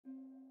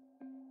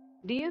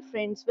Dear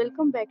friends,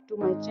 welcome back to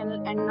my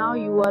channel and now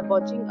you are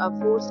watching a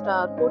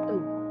 4-star hotel.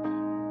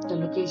 The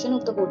location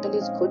of the hotel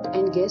is good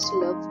and guests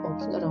love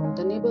walking around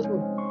the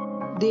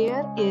neighborhood.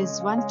 There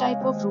is one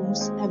type of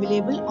rooms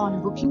available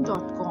on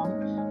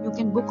booking.com. You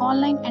can book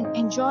online and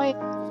enjoy.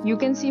 You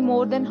can see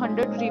more than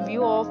 100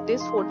 reviews of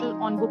this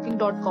hotel on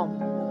booking.com.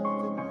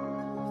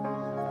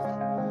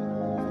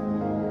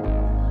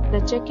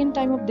 The check-in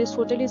time of this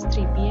hotel is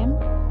 3 p.m.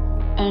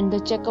 and the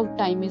check-out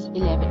time is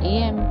 11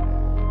 a.m.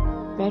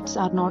 Pets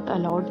are not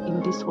allowed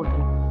in this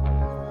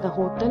hotel. The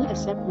hotel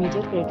accepts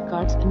major credit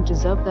cards and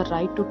reserves the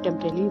right to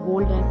temporarily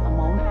hold an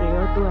amount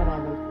prior to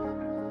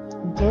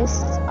arrival.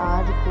 Guests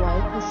are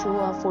required to show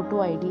a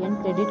photo ID and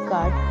credit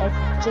card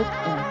at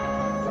check-in.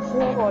 If you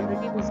have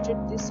already visited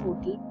this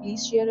hotel,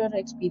 please share your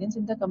experience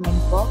in the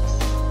comment box.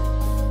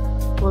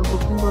 For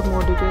booking or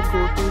more details,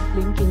 go to the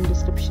link in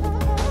description.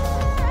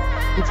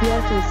 If you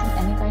are facing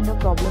any kind of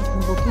problem in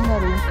booking a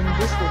room in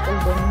this hotel,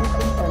 then you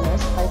can tell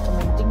us by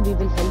commenting. We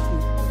will help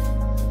you.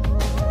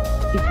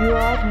 If you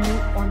are new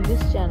on this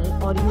channel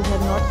or you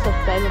have not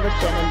subscribed our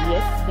channel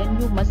yet,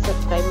 then you must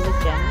subscribe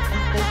our channel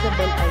and press the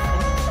bell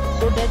icon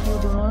so that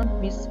you do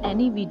not miss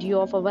any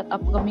video of our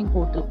upcoming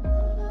hotel.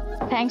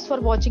 Thanks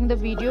for watching the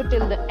video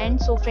till the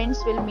end. So friends,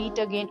 will meet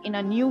again in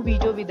a new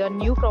video with a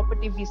new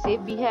property. Be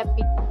safe, be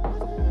happy.